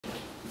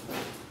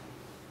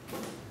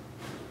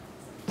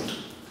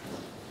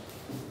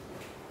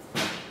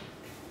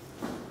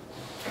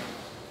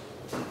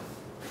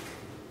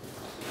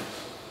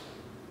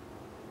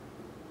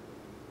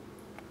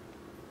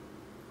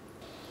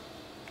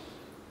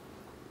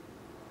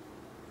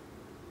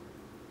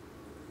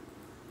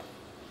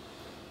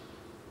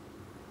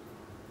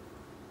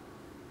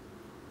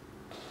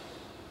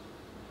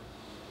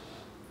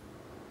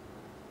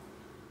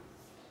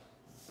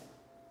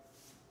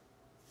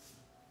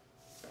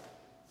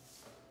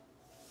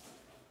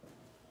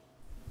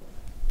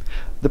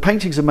The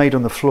paintings are made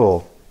on the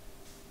floor.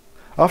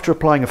 After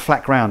applying a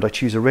flat ground, I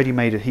choose a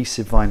ready-made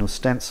adhesive vinyl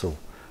stencil,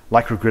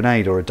 like a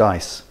grenade or a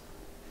dice.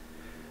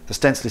 The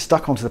stencil is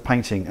stuck onto the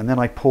painting and then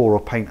I pour or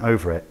paint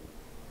over it.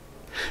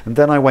 And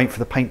then I wait for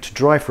the paint to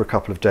dry for a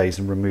couple of days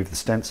and remove the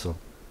stencil.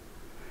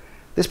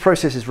 This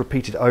process is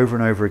repeated over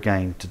and over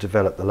again to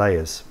develop the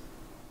layers.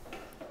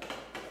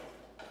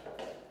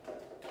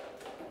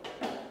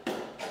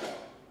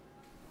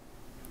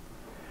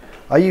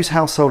 I use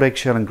household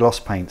eggshell and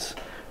gloss paints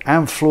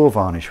and floor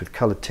varnish with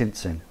coloured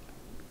tints in.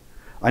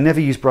 I never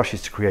use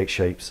brushes to create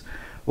shapes.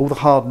 All the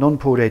hard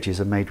non-poured edges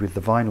are made with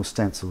the vinyl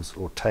stencils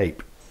or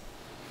tape.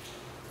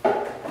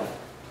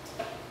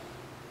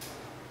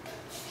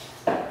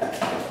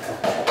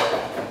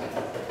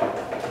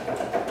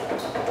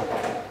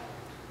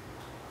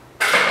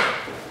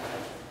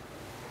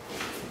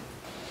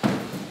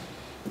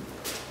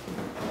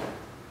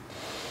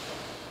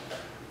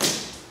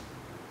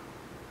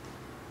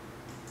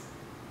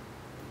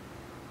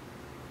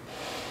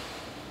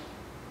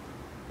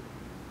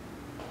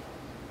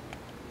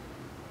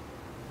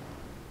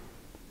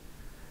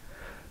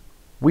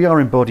 We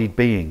are embodied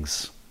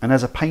beings, and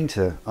as a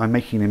painter, I'm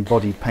making an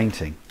embodied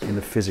painting in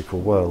the physical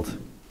world.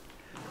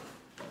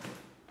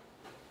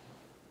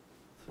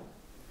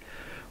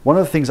 One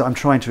of the things that I'm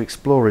trying to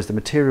explore is the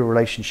material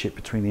relationship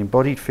between the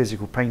embodied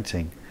physical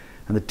painting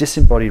and the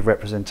disembodied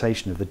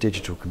representation of the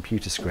digital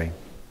computer screen.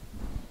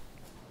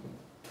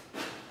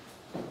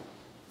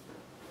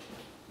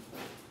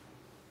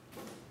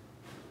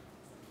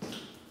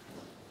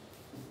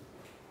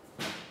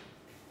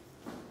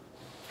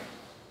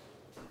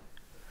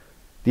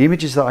 The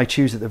images that I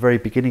choose at the very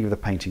beginning of the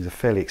paintings are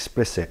fairly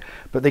explicit,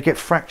 but they get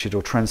fractured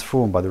or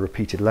transformed by the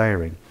repeated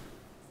layering.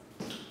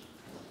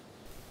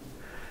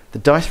 The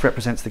dice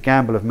represents the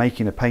gamble of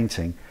making a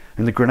painting,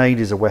 and the grenade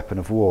is a weapon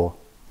of war.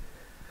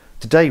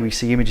 Today we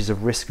see images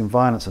of risk and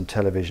violence on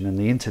television and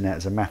the internet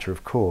as a matter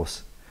of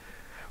course.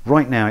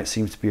 Right now it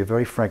seems to be a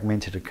very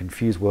fragmented and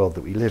confused world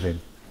that we live in.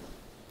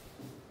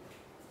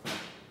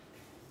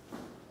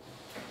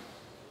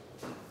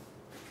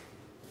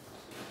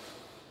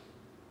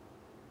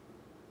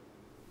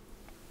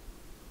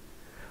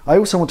 I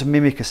also want to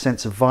mimic a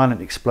sense of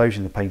violent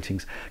explosion in the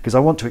paintings because I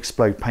want to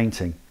explode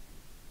painting.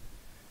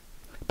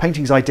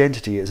 Painting's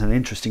identity is an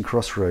interesting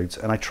crossroads,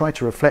 and I try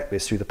to reflect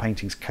this through the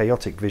painting's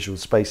chaotic visual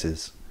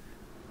spaces.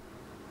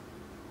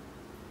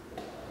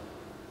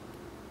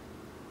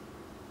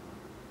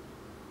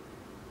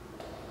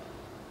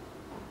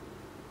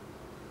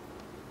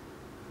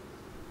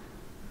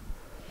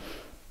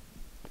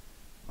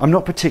 I'm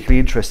not particularly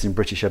interested in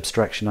British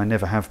abstraction, I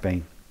never have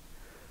been.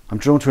 I'm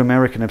drawn to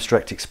American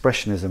abstract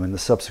expressionism and the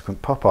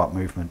subsequent pop art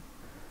movement.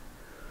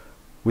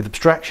 With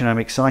abstraction, I'm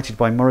excited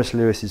by Maurice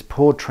Lewis's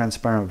poured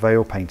transparent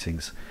veil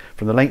paintings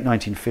from the late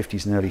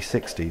 1950s and early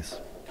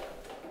 60s.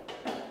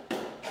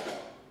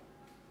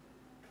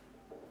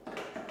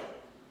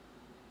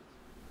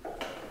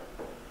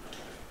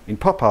 In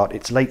pop art,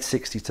 it's late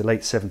 60s to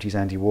late 70s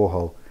Andy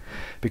Warhol,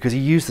 because he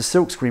used the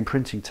silkscreen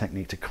printing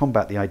technique to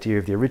combat the idea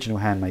of the original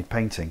handmade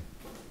painting.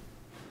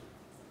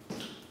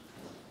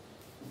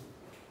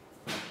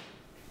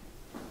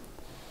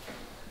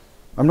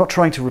 I'm not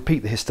trying to repeat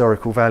the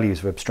historical values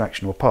of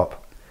abstraction or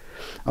pop.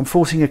 I'm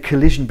forcing a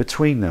collision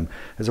between them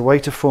as a way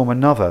to form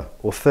another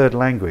or third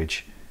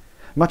language,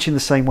 much in the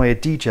same way a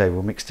DJ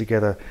will mix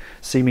together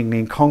seemingly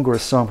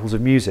incongruous samples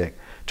of music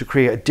to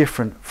create a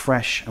different,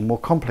 fresh and more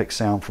complex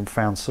sound from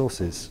found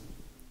sources.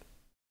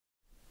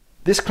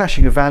 This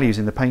clashing of values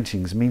in the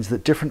paintings means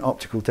that different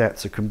optical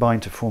depths are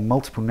combined to form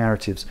multiple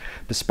narratives,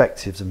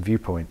 perspectives and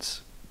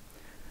viewpoints.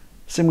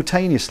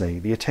 Simultaneously,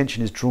 the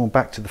attention is drawn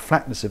back to the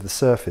flatness of the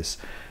surface,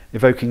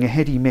 evoking a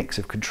heady mix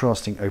of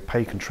contrasting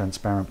opaque and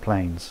transparent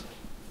planes.